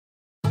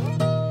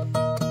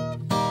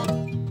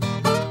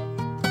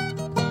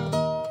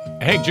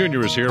Hank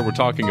Jr. is here. We're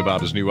talking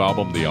about his new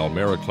album, the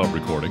Almera Club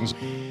Recordings.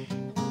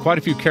 Quite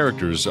a few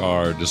characters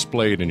are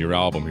displayed in your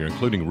album here,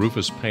 including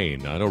Rufus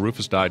Payne. I know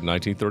Rufus died in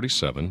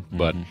 1937,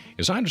 but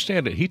as I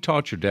understand it, he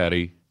taught your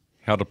daddy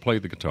how to play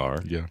the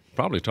guitar. Yeah.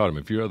 Probably taught him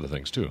a few other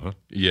things too, huh?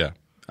 Yeah.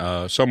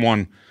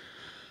 Someone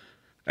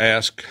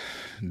asked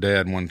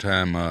Dad one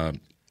time,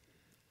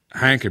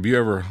 Hank, have you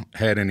ever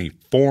had any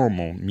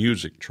formal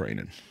music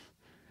training?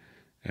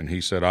 And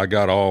he said, I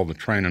got all the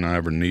training I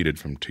ever needed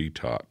from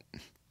T-Tot.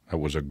 That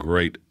was a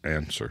great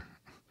answer.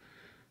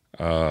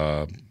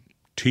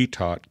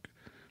 T-Tot,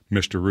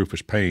 Mr.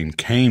 Rufus Payne,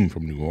 came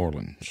from New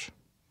Orleans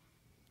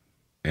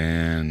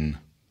and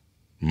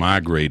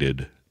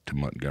migrated to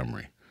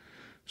Montgomery.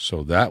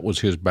 So that was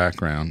his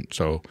background.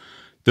 So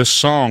this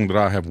song that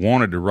I have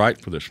wanted to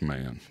write for this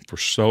man for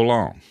so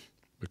long,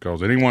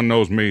 because anyone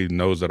knows me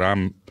knows that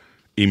I'm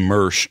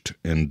immersed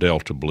in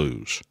Delta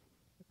blues.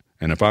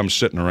 And if I'm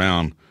sitting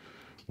around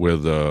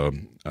with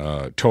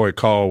Toy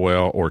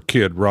Caldwell or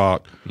Kid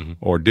Rock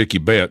or Dickie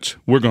Betts,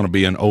 we're going to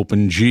be in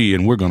open G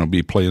and we're going to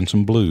be playing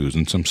some blues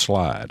and some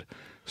slide.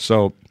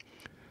 So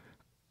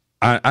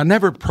I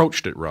never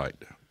approached it right.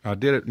 I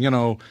did it,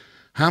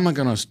 how am I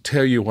going to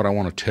tell you what I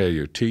want to tell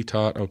you?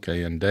 T-Tot,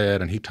 okay, and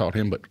Dad, and he taught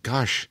him, but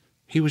gosh,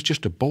 he was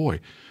just a boy.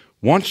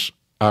 Once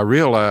I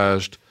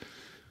realized,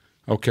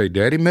 okay,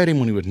 Daddy met him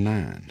when he was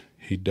 9.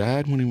 He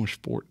died when he was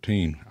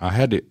 14.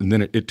 And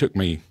then it took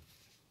me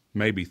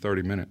maybe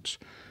 30 minutes.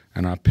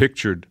 And I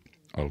pictured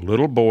a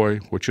little boy,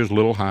 which is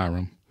little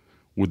Hiram,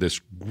 with this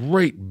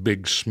great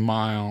big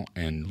smile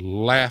and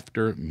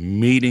laughter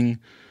meeting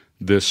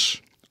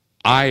this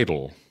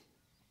idol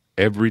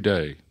every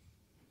day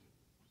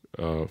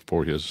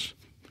for his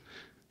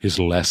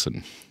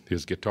lesson,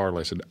 his guitar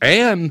lesson,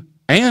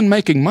 and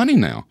making money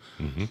now,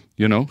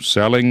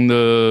 selling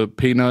the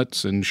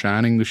peanuts and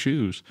shining the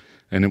shoes.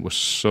 And it was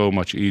so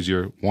much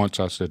easier once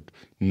I said,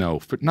 no,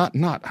 not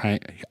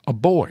a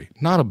boy,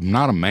 not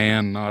a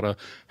man, not a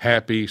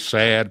happy,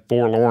 sad,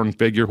 forlorn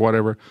figure,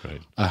 whatever,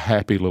 right. A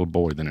happy little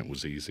boy, then it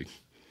was easy.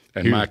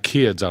 And my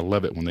kids, I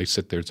love it when they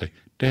sit there and say,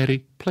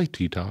 Daddy, play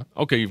T-Tot.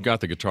 Okay, you've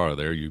got the guitar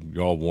there.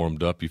 You're all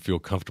warmed up. You feel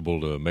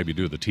comfortable to maybe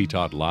do the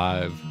T-Tot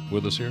live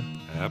with us here?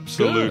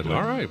 Absolutely. Good.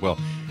 All right, well,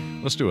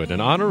 let's do it. In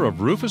honor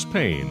of Rufus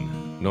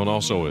Payne, known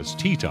also as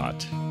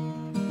T-Tot,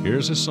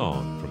 here's a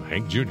song from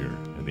Hank Jr.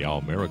 and the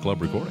Almera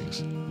Club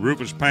Recordings.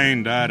 Rufus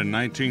Payne died in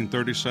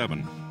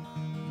 1937.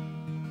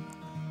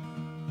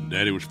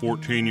 Daddy was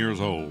 14 years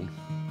old,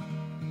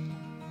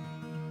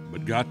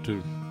 but got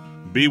to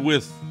be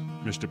with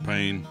Mr.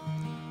 Payne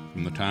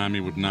from the time he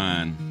was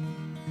 9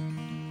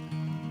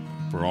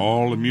 for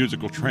all the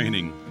musical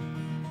training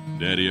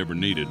Daddy ever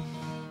needed.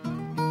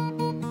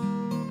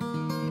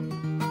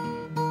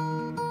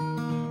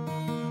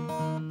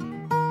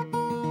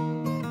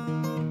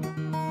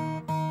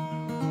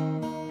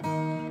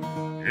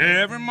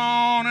 Every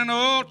morning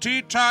old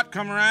T-Tot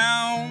come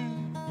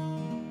around,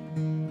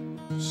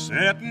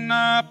 setting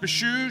up a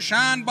shoe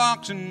shine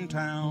box in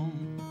town.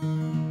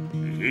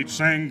 He'd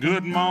sing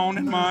Good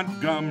Morning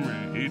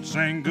Montgomery, he'd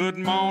sing Good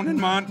Morning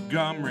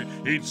Montgomery,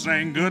 he'd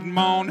sing Good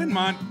Morning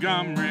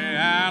Montgomery,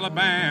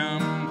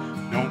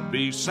 Alabama. Don't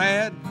be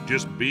sad,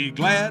 just be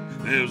glad.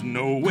 There's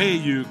no way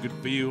you could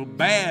feel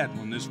bad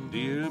when this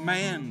dear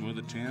man with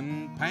a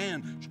tin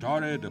pan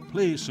started to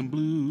play some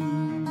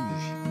blues.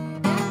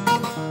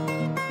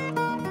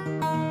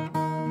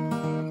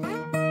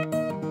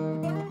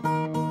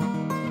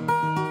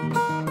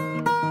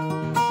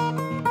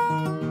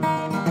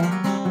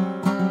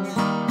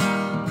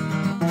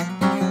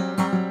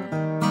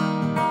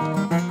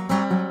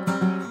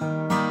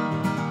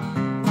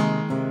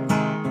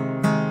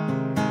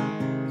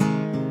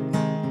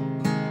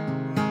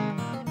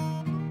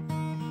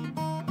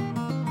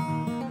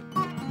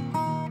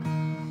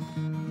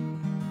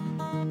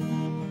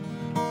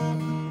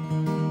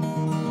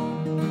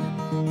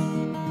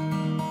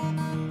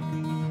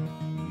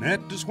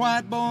 Met this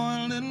white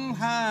boy, little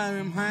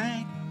Hiram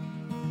Hank,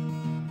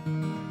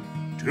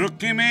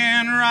 took him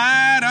in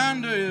right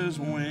under his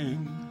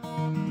wing.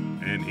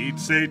 And he'd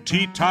say,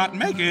 T-Tot,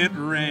 make it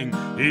ring.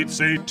 He'd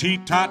say,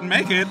 T-Tot,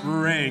 make it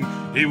ring.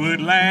 He would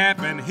laugh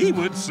and he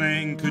would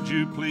sing, could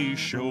you please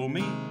show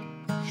me,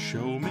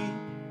 show me,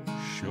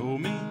 show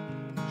me,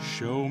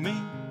 show me.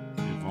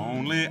 If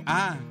only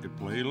I could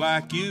play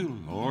like you,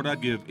 Lord,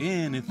 I'd give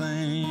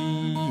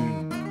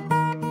anything.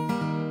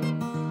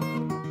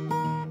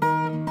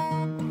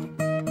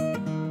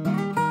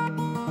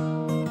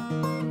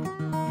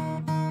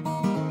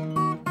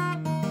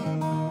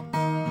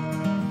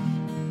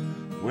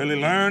 Well, he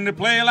learned to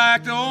play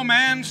like the old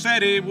man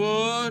said he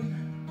would.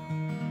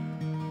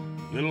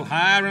 Little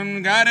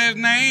Hiram got his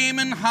name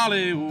in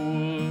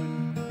Hollywood.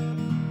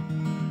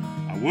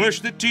 I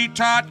wish that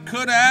T-Tot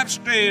could have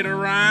stayed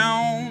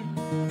around.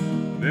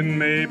 Then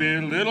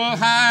maybe little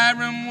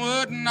Hiram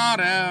would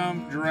not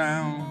have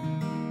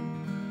drowned.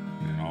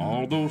 And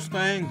all those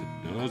things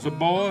that does a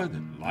boy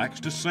that likes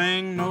to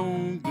sing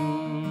no good.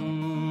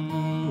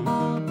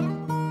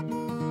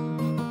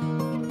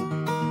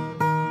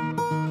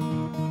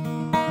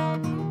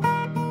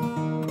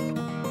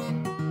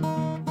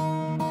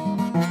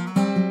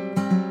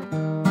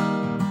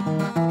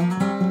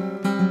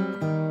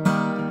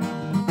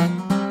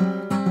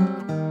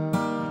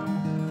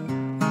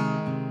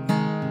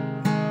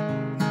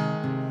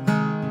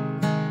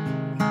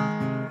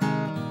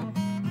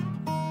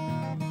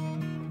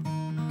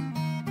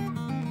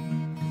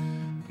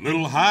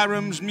 Little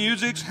Hiram's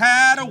music's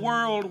had a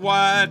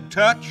worldwide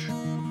touch,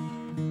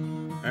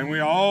 and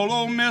we all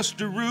owe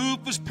Mr.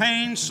 Rufus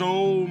Payne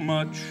so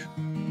much.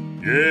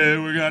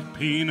 Yeah, we got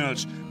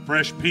peanuts,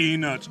 fresh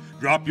peanuts.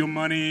 Drop your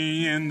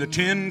money in the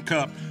tin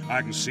cup.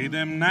 I can see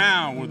them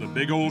now with a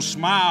big old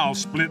smile,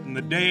 splitting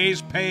the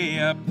day's pay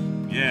up.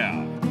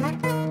 Yeah.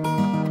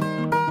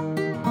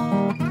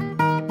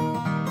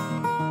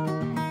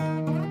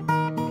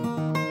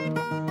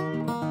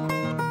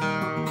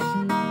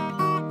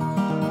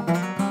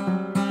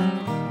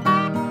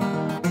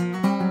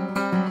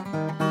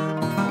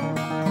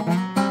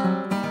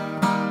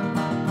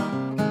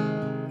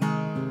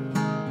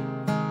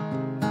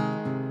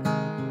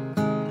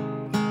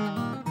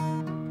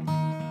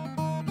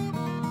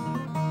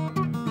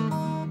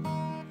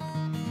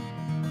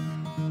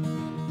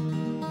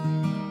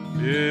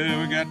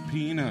 Yeah, we got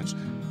peanuts,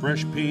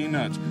 fresh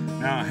peanuts.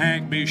 Now,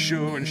 Hank, be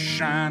sure and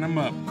shine 'em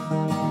up.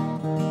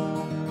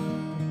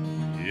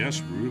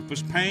 Yes,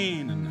 Rufus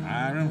Payne and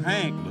Hiram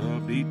Hank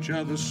loved each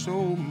other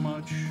so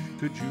much.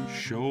 Could you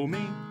show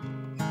me,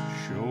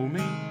 show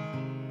me,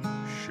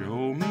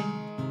 show me?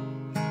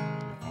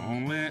 If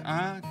only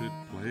I could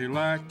play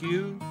like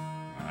you,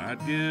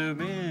 I'd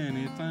give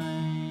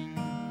anything.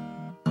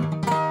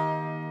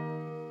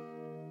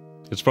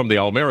 It's from the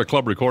Almera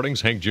Club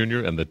recordings, Hank Jr.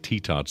 and the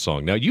Tetot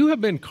Song. Now, you have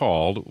been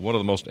called one of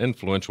the most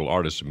influential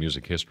artists of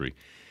music history,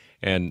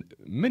 and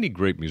many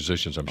great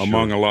musicians, I'm sure.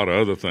 Among a lot of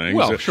other things.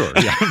 Well, sure,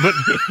 yeah,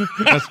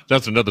 but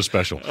that's another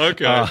special.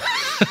 Okay.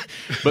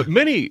 But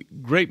many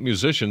great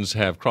musicians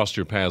have crossed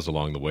your paths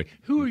along the way.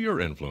 Who are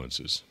your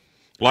influences?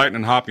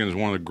 Lightning Hopkins is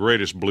one of the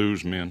greatest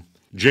blues men.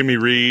 Jimmy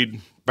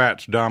Reed,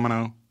 Fats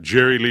Domino,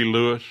 Jerry Lee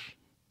Lewis.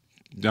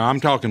 Now, I'm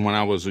talking when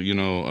I was,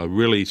 a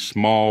really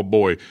small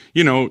boy.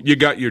 You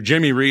got your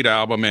Jimmy Reed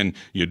album and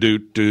you do,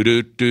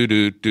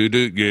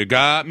 you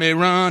got me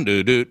run,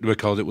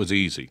 because it was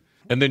easy.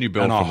 And then you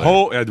built and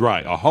from there.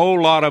 Right. A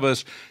whole lot of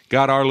us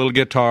got our little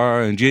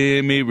guitar and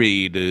Jimmy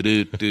Reed,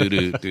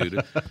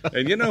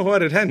 And you know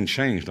what? It hadn't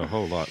changed a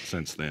whole lot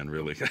since then,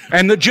 really.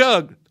 And the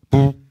jug.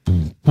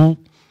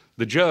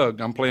 The jug.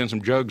 I'm playing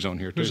some jugs on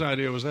here, too. Whose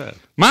idea was that?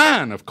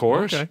 Mine, of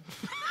course. Okay.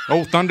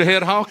 Old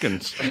Thunderhead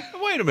Hawkins.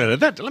 Wait a minute.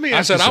 Let me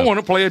ask I said, you I want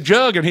to play a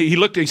jug. And he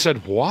looked, he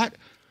said, what?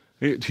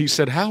 He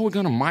said, how are we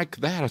going to mic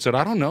that? I said,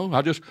 I don't know.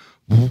 I just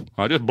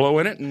blow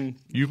in it and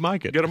you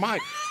mic it. Get a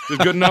mic.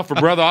 It's good enough for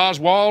Brother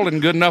Oswald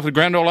and good enough for the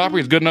Grand Ole Opry.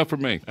 It's good enough for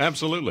me.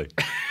 Absolutely.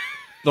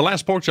 The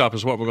Last Pork Chop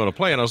is what we're going to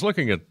play, and I was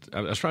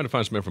trying to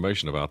find some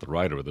information about the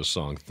writer of this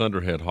song,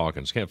 Thunderhead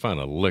Hawkins. Can't find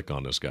a lick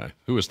on this guy.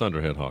 Who is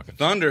Thunderhead Hawkins?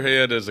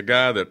 Thunderhead is a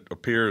guy that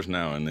appears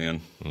now and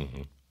then.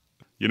 Mm-hmm.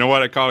 You know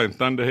why they call him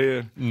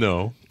Thunderhead?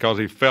 No. Because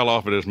he fell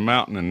off of this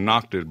mountain and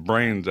knocked his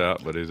brains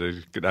out, but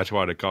that's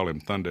why they call him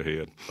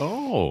Thunderhead.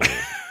 Oh.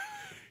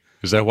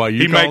 Is that why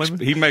you call him?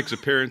 He makes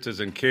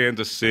appearances in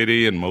Kansas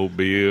City and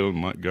Mobile and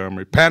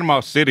Montgomery. Panama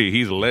City,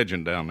 he's a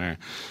legend down there.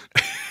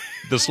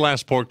 This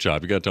Last Pork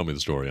Chop, you got to tell me the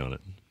story on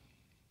it.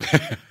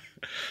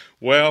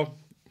 Well,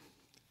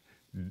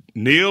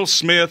 Neil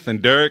Smith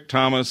and Derek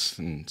Thomas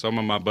and some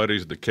of my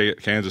buddies, the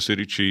Kansas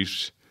City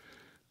Chiefs,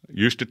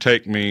 used to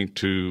take me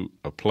to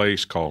a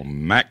place called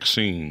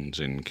Maxine's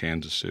in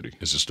Kansas City.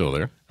 Is it still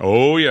there?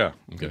 Oh, yeah.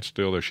 Okay. It's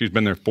still there. She's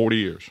been there 40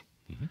 years.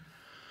 Mm-hmm.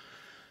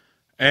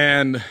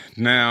 And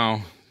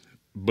now,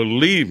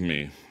 believe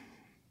me,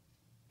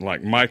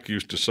 like Mike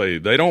used to say,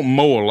 they don't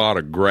mow a lot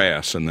of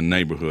grass in the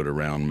neighborhood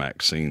around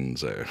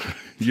Maxine's there.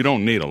 You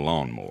don't need a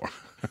lawnmower.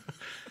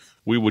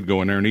 We would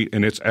go in there and eat,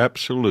 and it's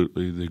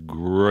absolutely the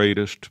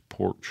greatest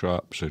pork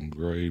chops and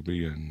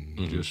gravy and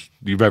just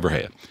you've ever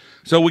had.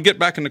 So we get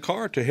back in the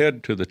car to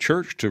head to the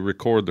church to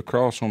record the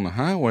cross on the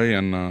highway,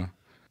 and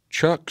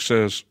Chuck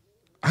says,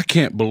 I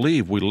can't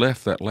believe we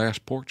left that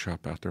last pork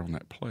chop out there on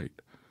that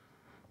plate.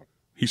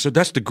 He said,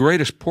 that's the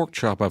greatest pork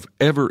chop I've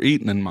ever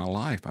eaten in my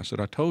life. I said,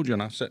 I told you.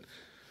 And I said,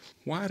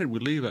 why did we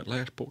leave that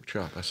last pork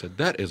chop? I said,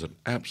 that is an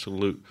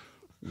absolute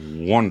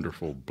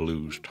wonderful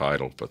blues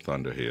title for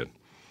Thunderhead.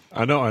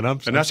 I know, and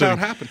that's how it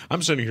happened.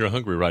 I'm sitting here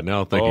hungry right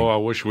now thinking, I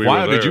wish we were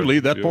why there. did you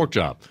leave that pork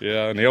chop?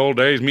 Yeah, in the old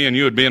days, me and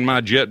you would be in my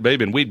jet,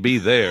 baby, and we'd be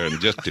there in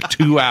just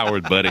 2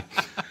 hours, buddy.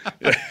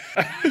 All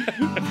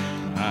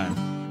right.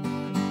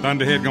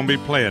 Thunderhead going to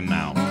be playing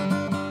now.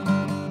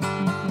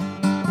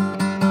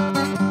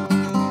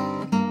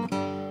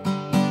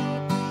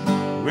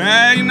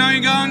 Well, you know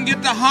you're going to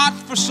get the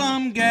hots for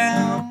some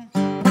gal,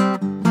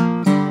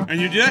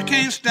 and you just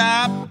can't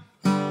stop.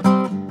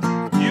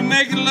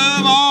 Making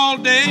love all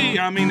day,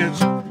 I mean, it's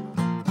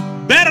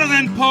better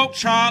than pork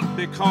chop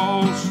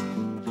because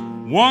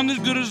one as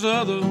good as the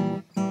other,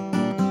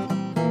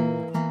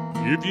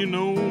 if you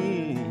know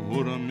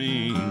what I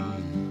mean.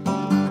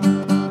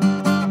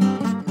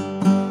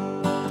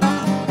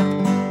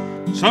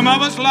 Some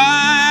of us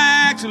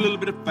likes a little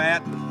bit of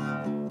fat.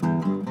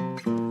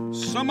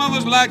 Some of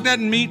us like that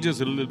meat just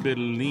a little bit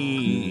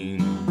lean.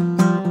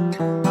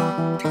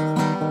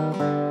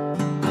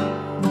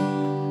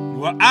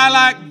 Well, I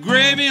like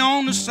gravy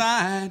on the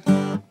side,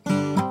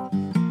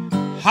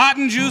 hot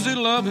and juicy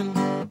loving,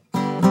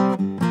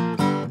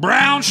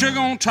 brown sugar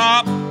on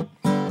top,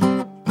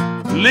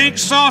 link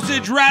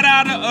sausage right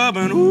out of the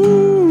oven.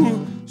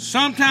 Ooh,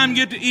 sometime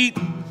get to eat.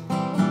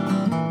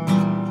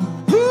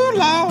 Ooh,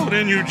 Lord,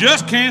 and you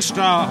just can't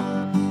stop.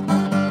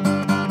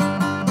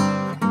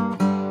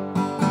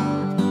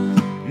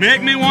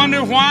 Make me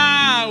wonder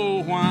why,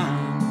 oh why.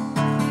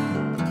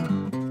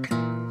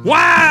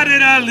 Why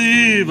did I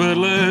leave at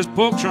last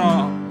pork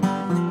chop?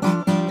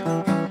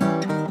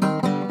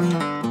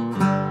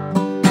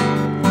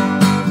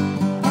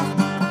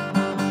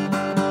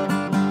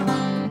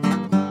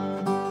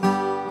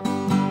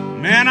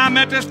 Man, I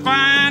met this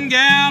fine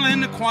gal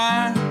in the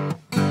choir.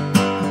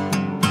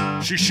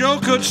 She sure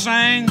could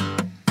sing.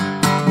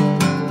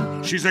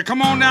 She said,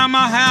 come on down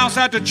my house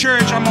after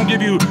church. I'm going to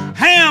give you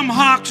ham,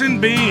 hocks,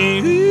 and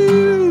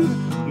beans.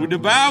 We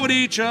devoured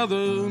each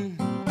other.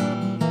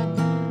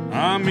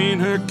 I mean,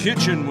 her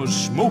kitchen was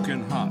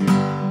smoking hot.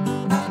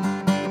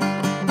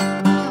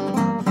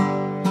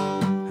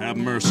 Have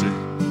mercy.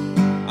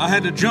 I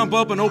had to jump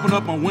up and open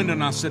up my window,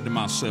 and I said to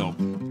myself,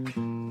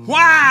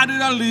 why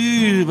did I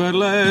leave at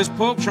last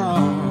pork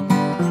chop?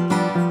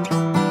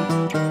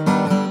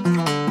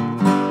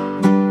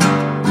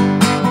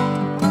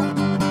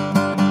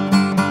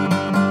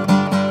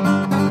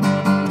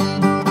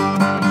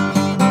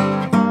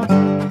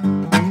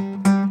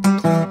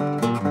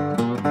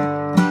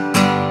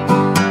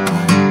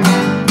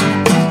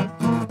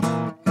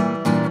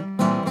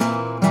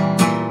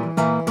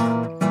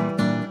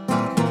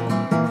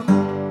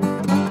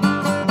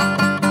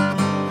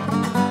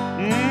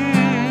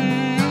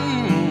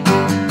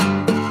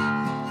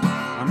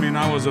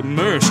 I was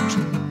immersed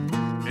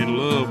in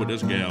love with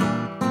this gal.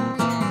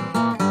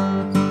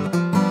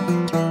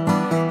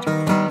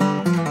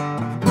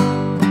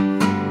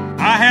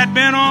 I had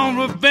been on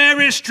a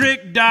very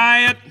strict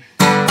diet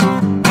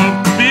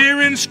of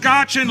beer and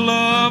scotch and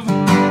love.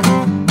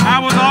 I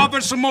was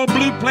offered some more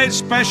blue plate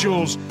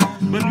specials,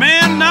 but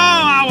man, no,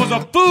 I was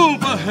a fool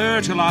for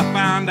her till I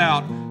found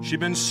out she'd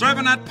been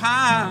serving that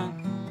pie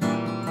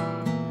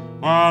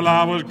while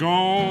I was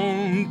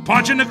gone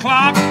punching the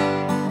clock.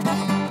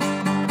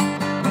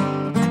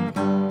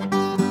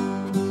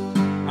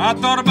 I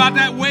thought about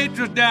that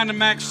waitress down in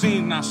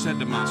Maxine, and I said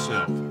to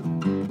myself,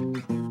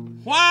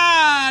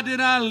 why did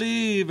I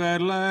leave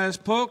at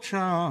last pork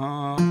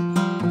chop?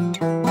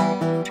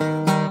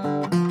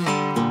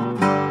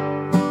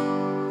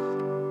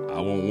 I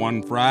want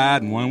one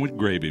fried and one with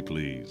gravy,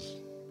 please.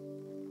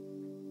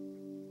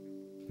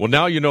 Well,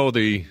 now you know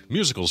the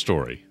musical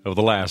story of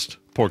the last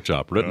pork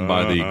chop, written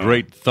by the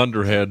great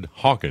Thunderhead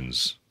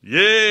Hawkins.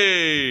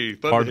 Yay!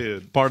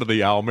 Thunderhead. Part of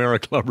the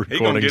Almera Club recordings. He's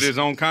going to get his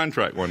own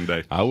contract one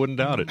day. I wouldn't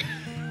doubt it.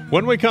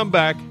 When we come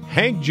back,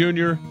 Hank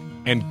Jr.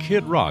 and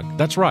Kid Rock.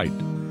 That's right,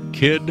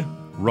 Kid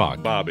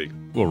Rock. Bobby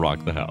will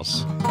rock the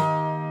house.